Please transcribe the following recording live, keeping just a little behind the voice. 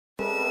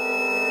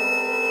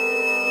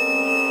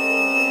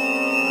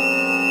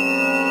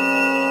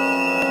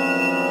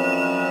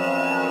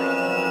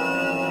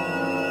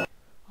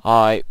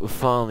Alright, we're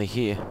finally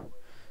here.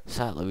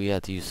 Sadly, we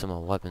had to use some of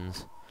our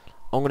weapons.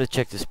 I'm gonna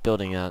check this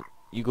building out.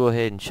 You go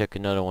ahead and check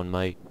another one,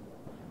 mate.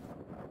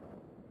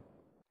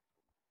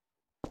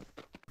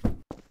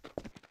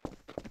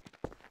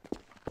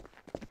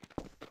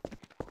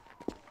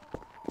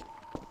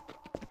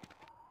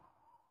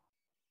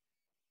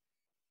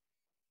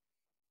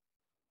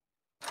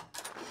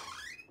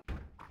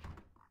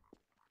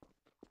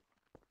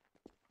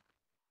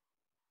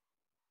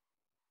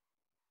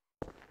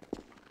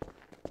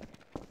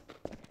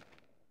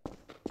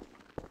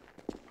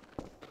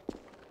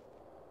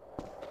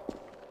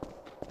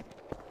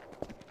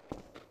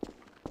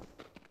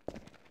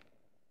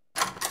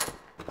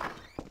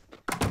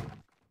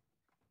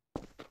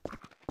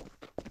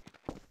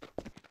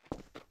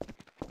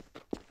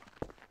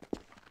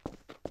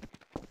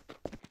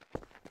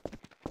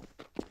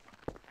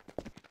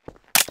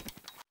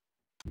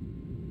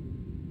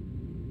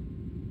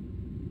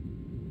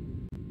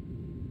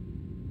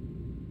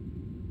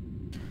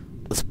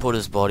 Let's put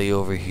his body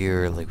over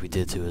here like we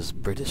did to his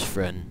British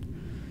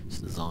friend,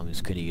 so the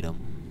zombies could eat him.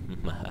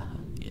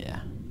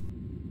 Yeah.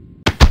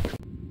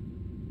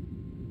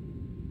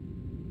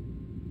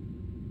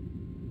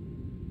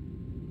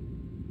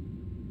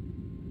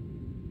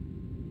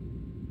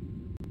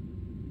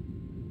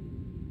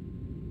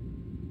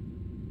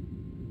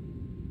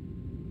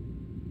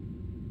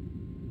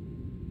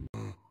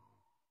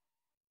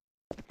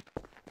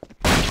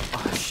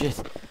 Oh shit.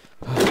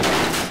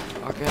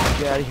 Okay,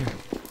 get out of here.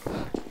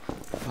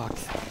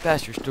 Fuck,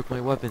 bastards took my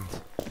weapons.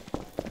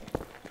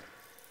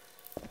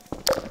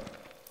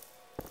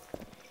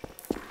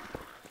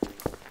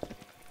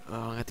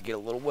 Oh, I have to get a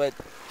little wet.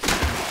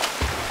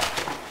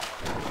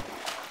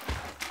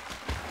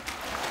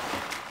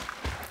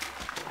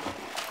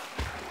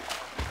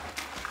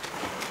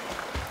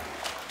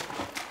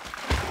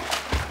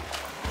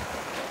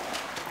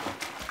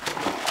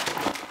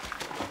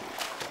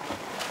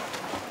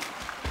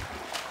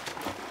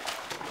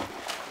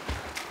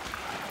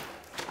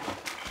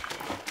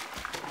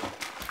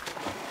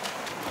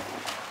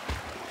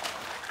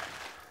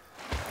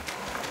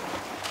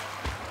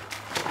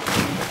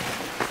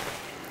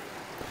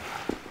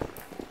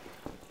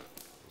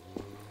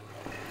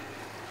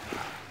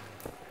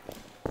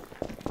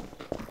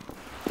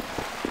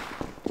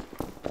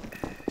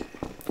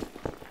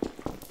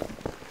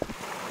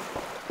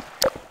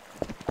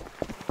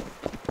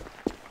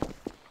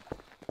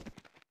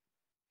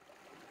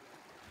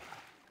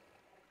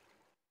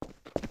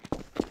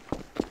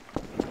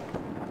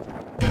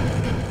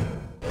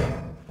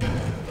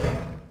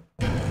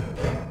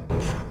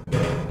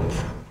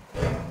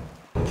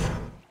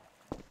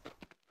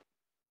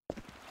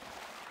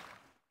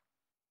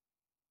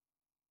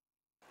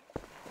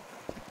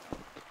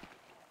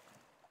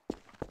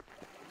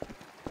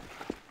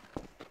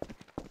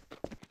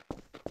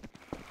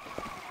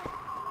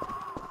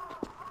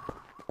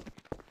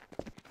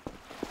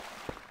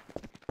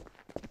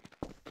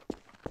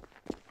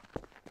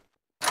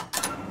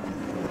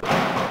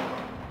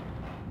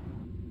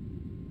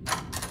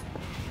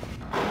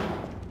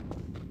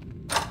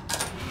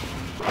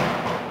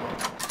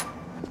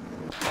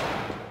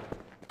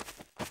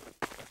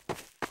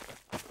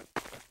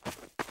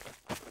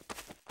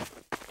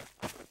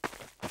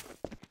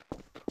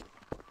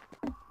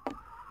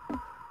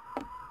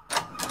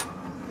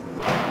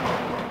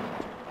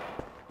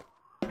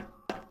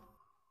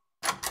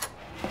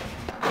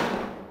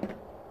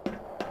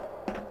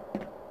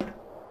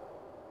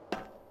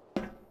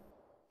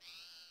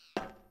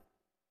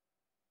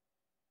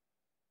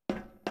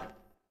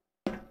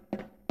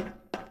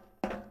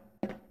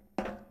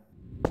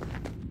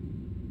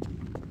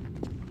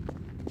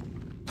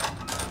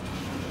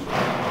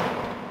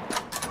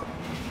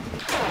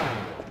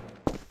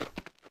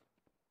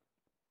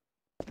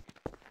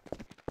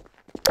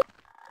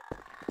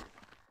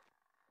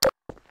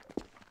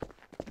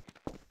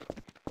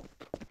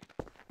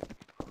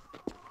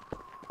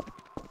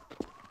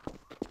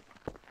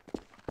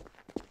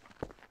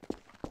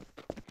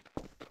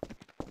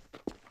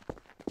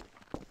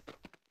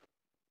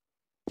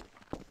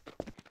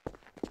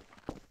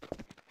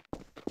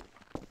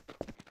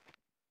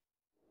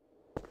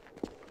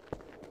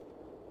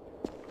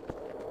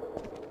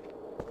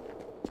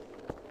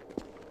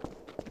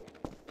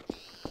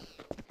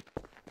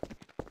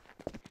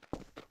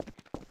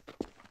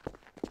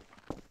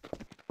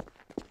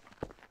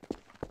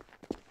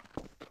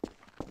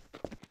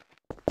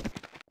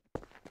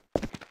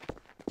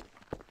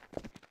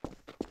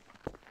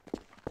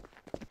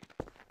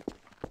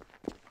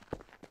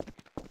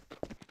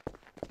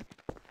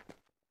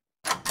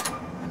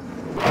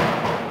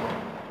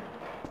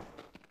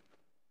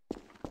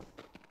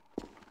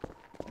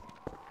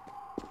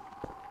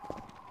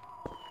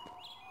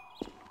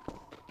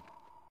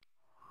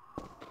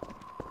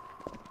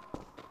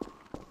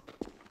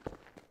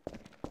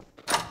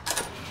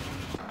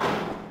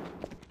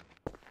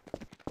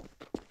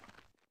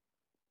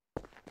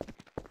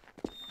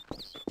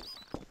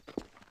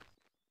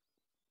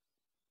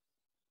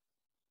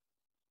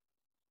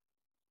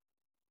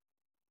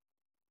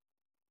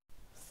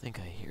 think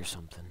I hear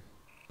something.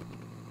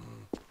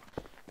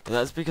 And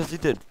that's because he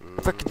did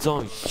frickin'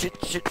 zombie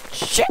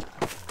shit!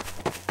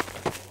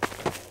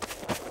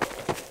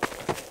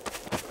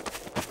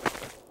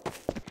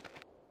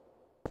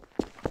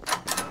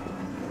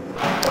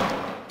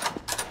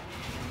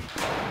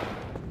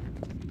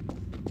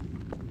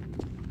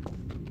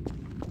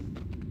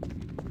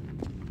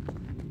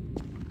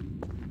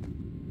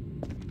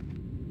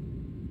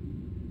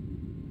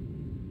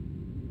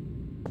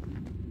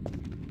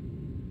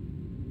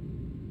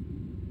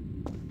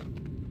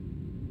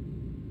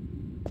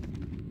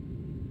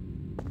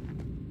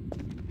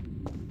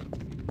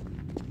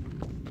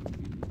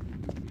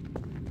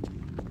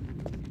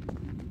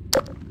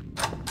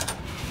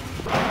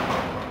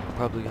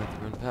 Probably gonna have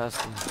to run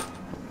past him.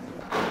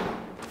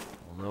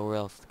 We'll know where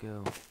else to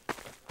go.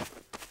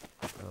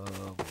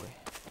 Oh boy.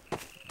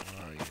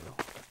 Where are you?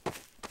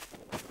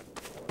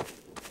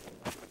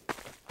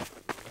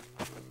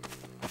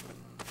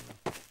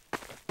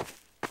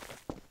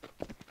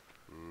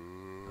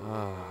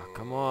 Ah,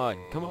 come on.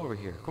 Come over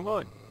here. Come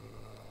on.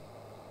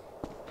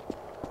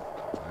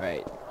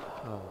 Alright.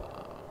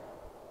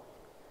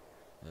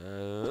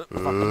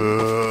 Fuck.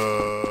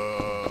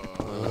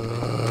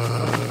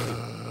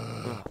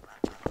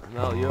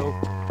 No, yo.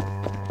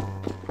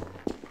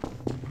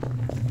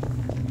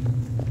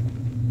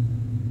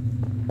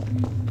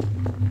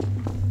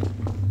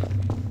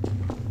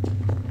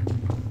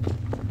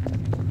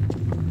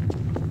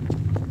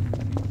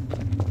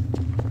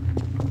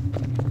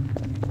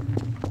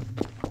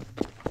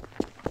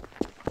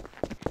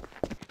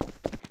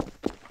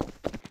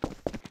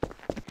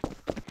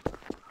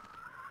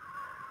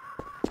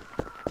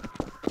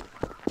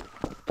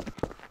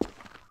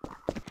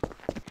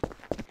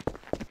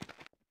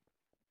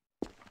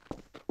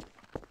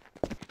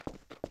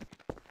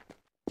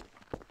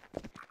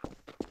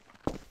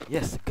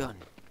 Yes, a gun.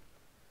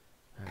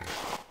 Alright.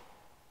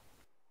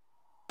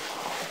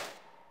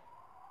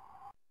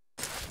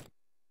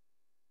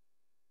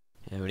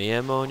 You have any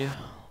ammo on you?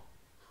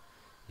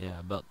 Yeah,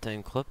 about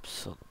 10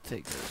 clips. I'll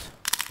take those.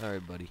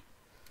 Alright, buddy.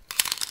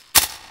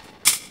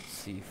 Let's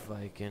see if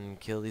I can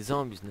kill these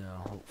zombies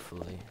now,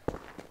 hopefully.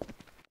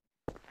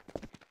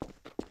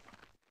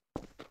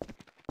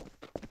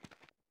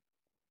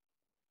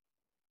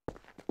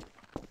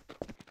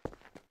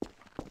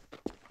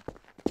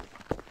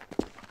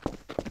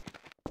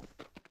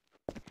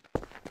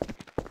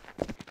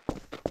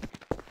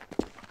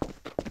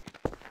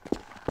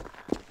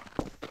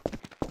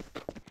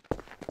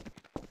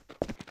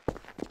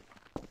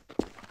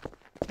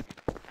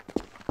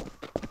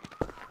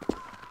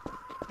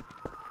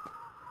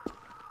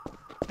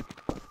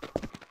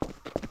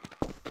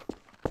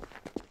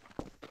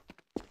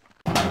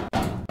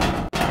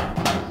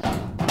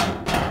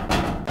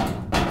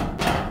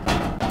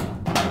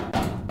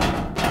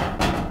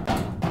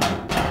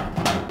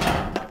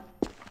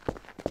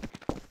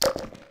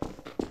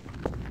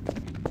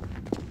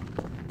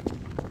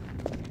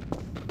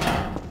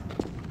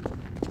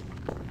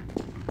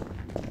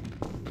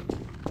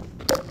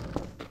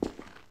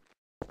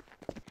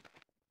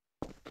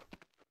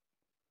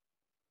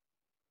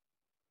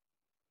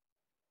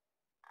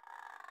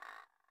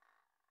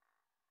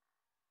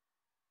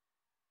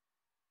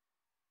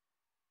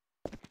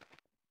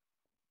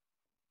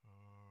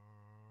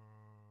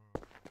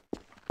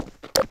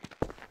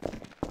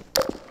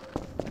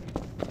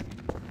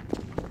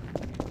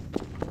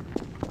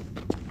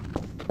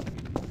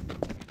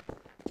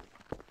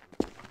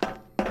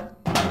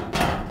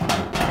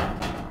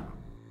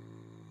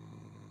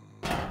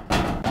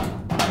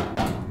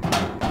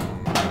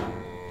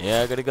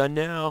 Yeah, I got a gun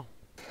now.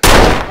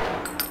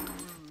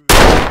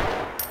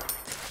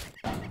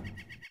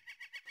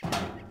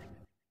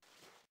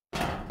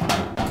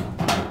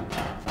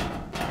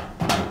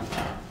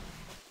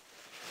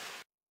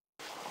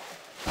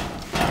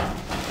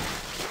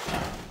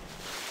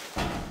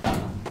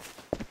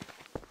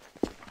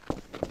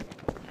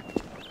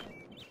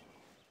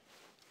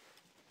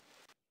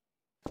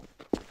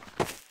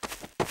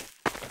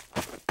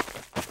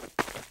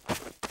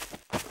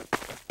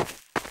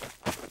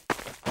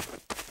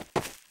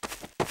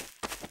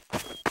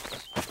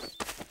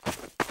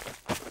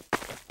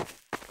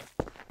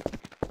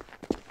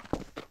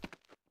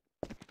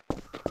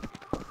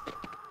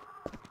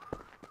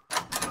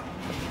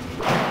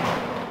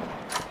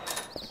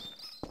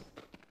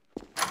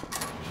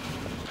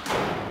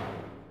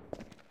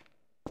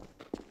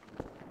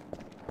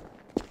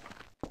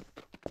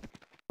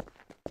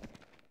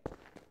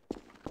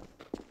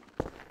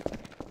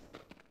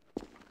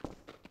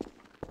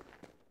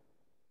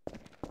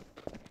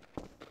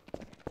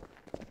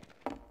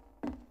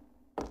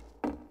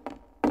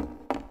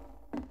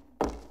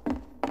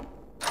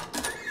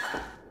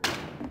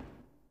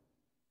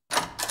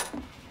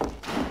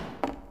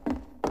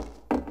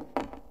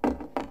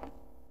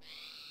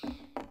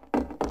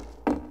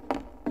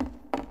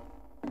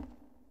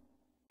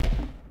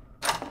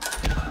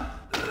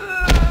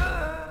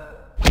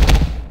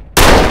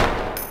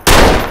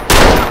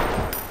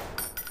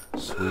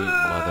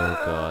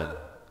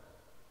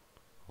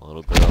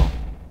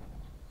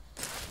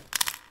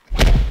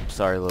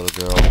 sorry, little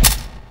girl.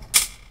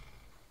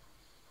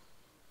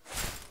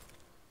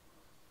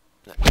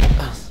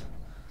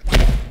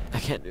 I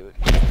can't do it.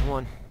 Come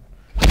on.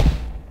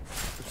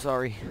 I'm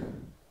sorry.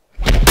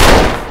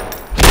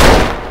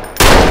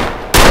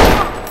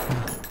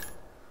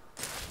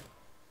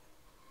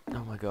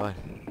 Oh my god.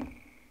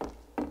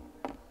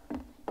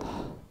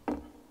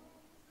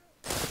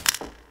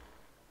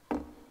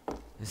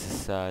 This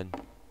is sad.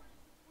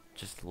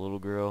 Just a little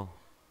girl.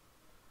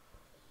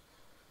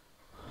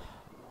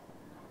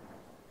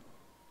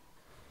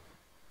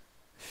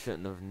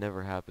 Shouldn't have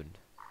never happened.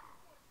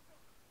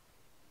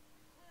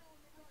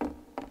 Oh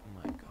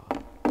my god.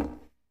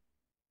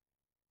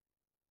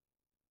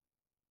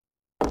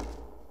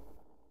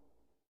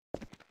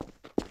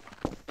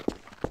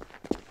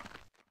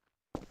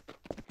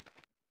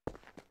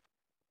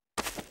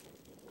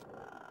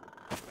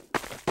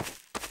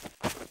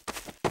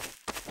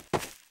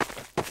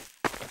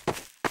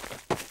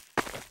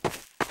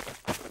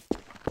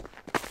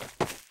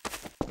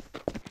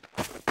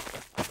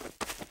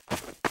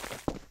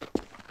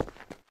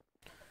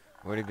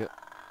 Where'd it go?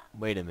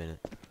 Wait a minute.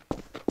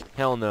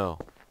 Hell no.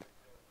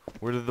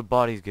 Where did the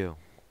bodies go?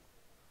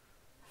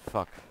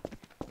 Fuck.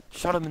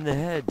 Shot him in the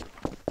head.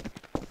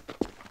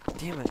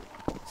 Damn it.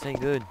 This ain't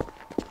good.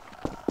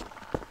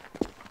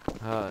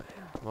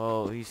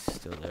 Well, he's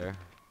still there.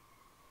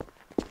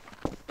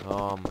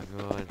 Oh my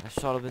god. I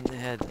shot him in the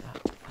head.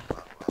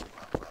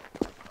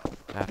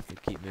 I have to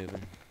keep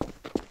moving.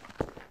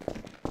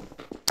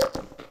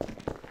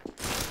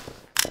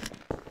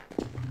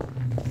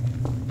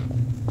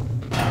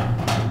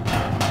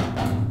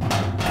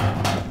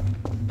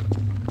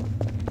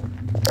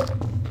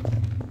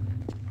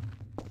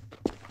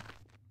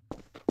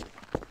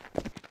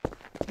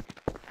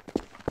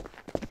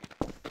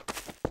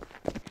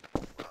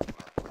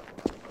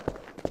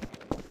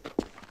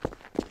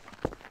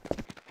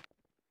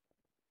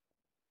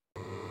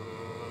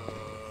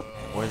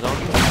 Where's on?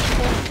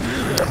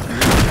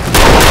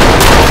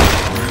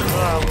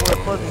 Ah, what a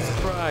pleasant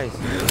surprise!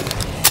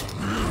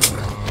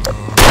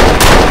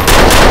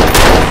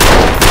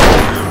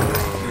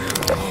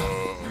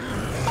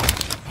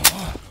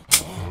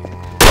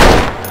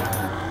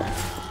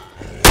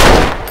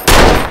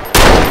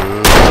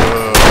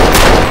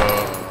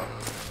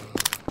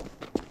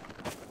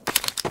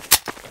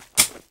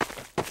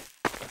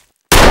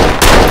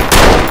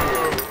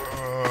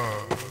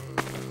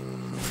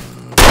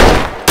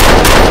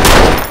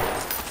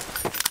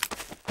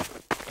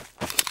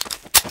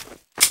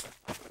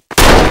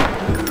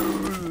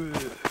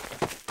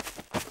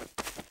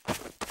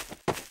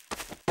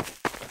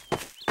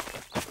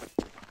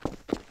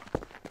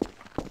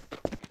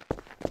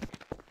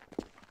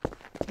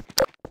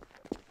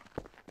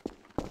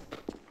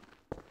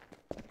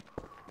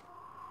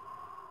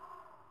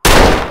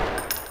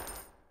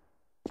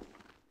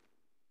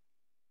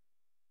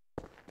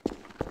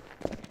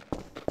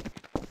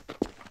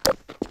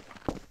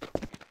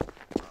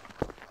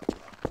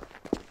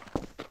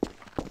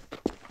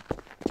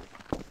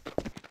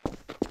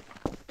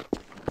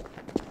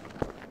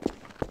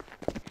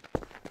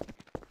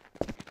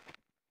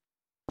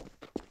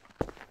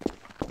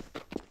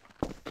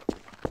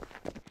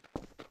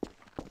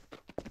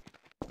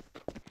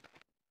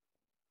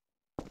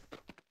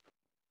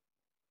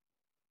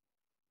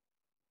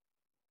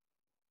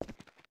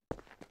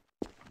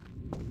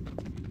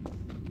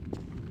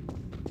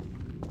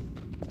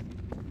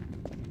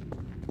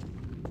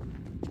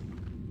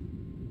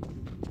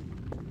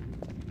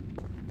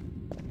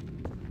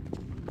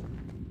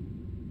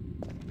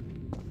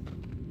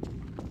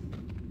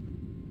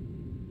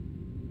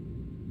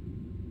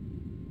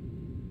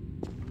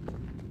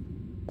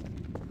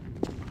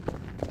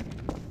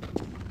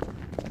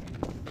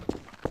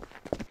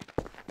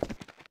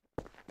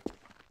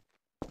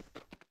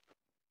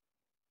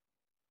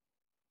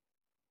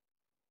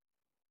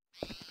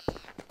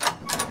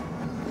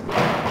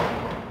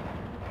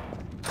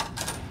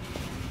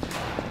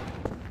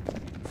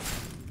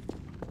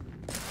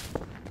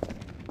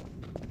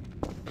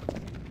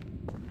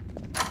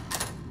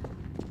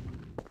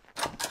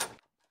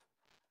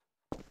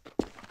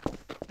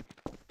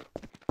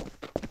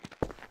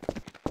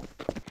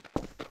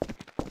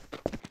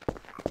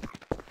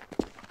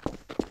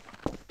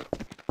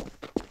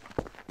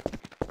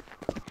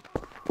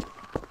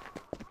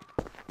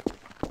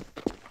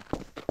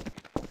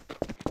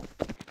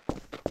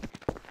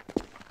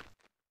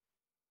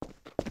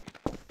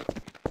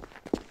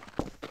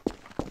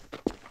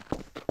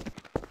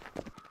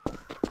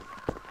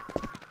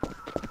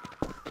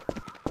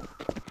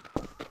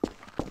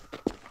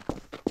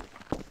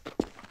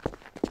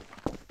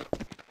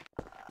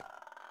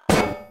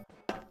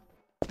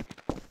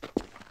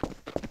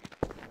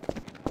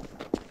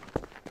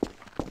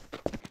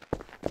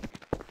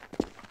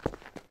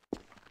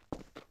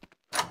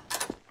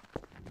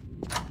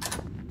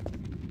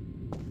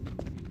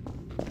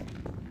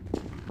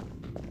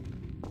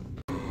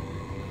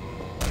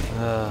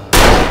 I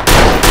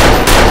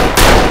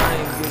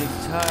am getting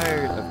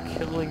tired of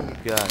killing you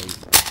guys.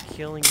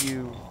 Killing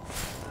you.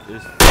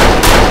 There's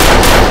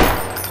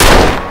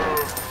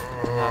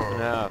Half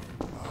and half.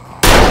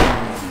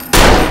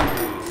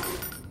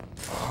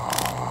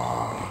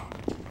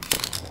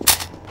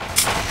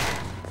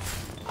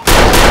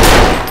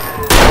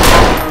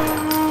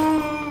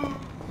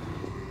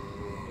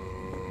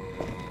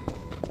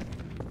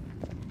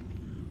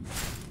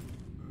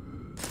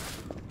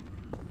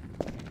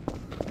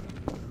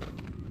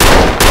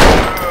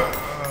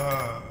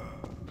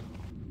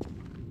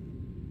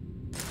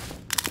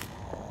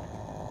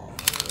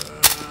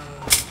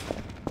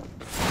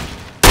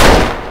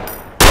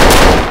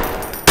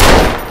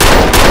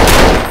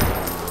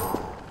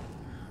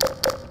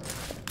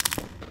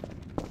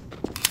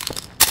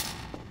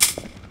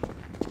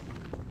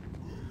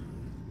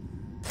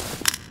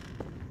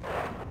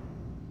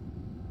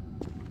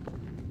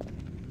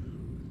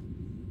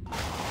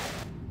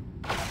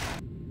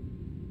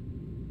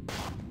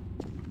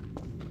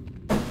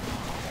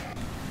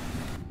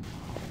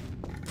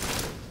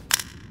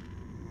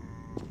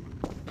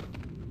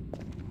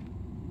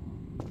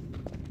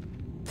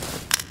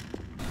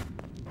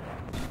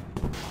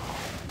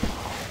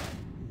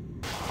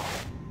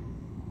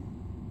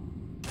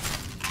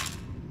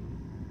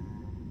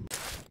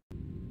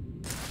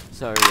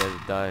 Sorry you had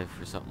to die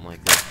for something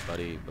like this,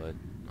 buddy, but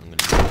I'm gonna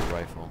get the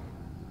rifle.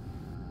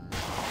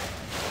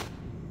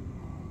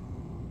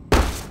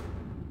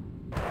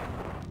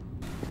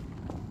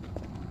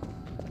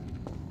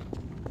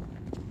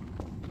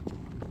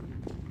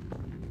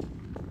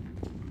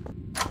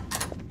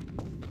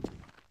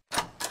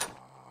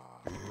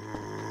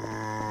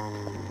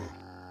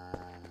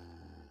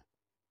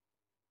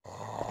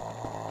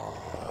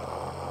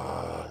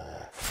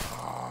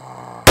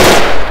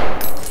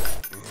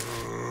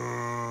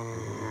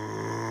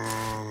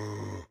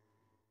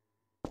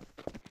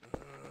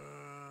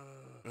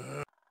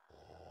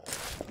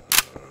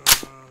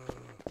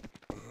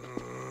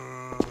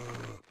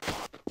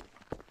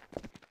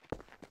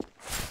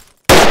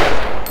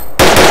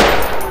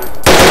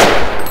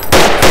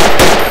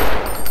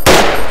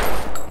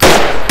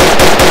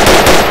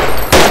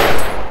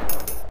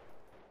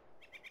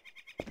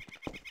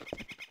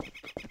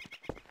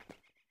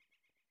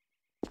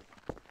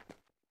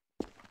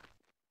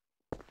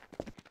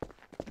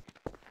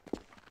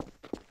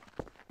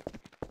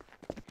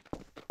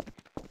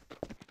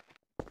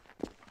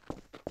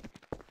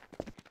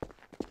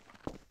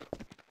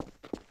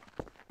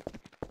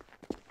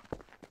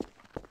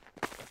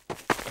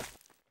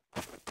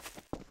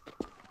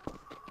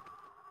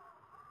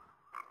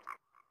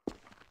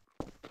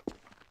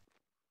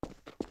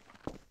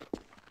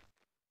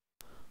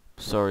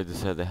 Sorry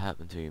this had to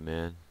happen to you,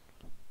 man.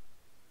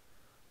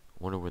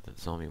 Wonder where that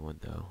zombie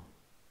went, though.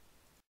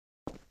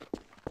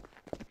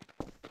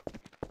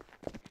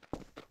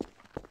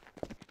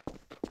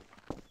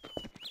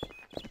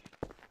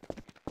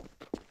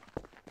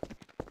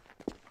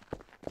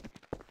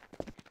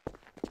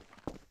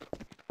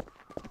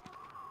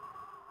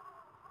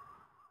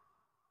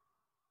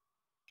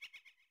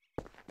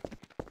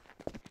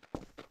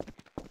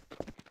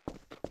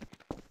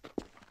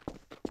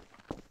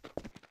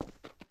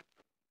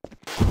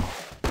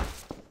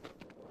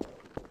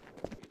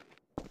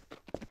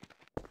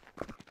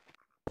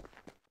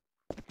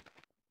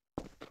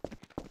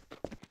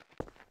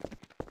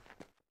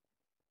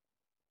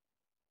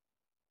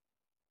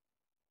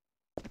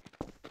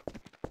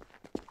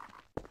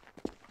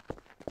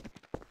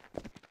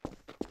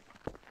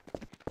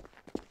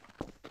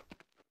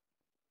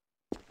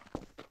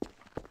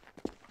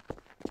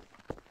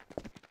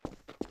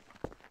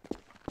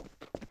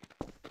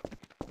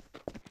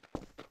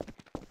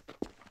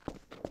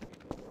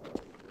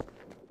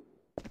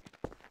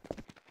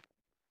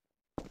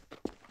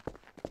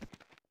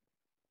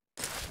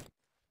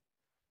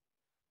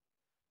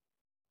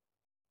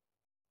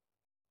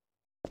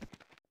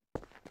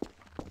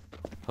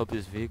 Hope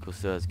this vehicle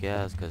still has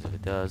gas, because if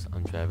it does,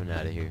 I'm driving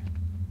out of here.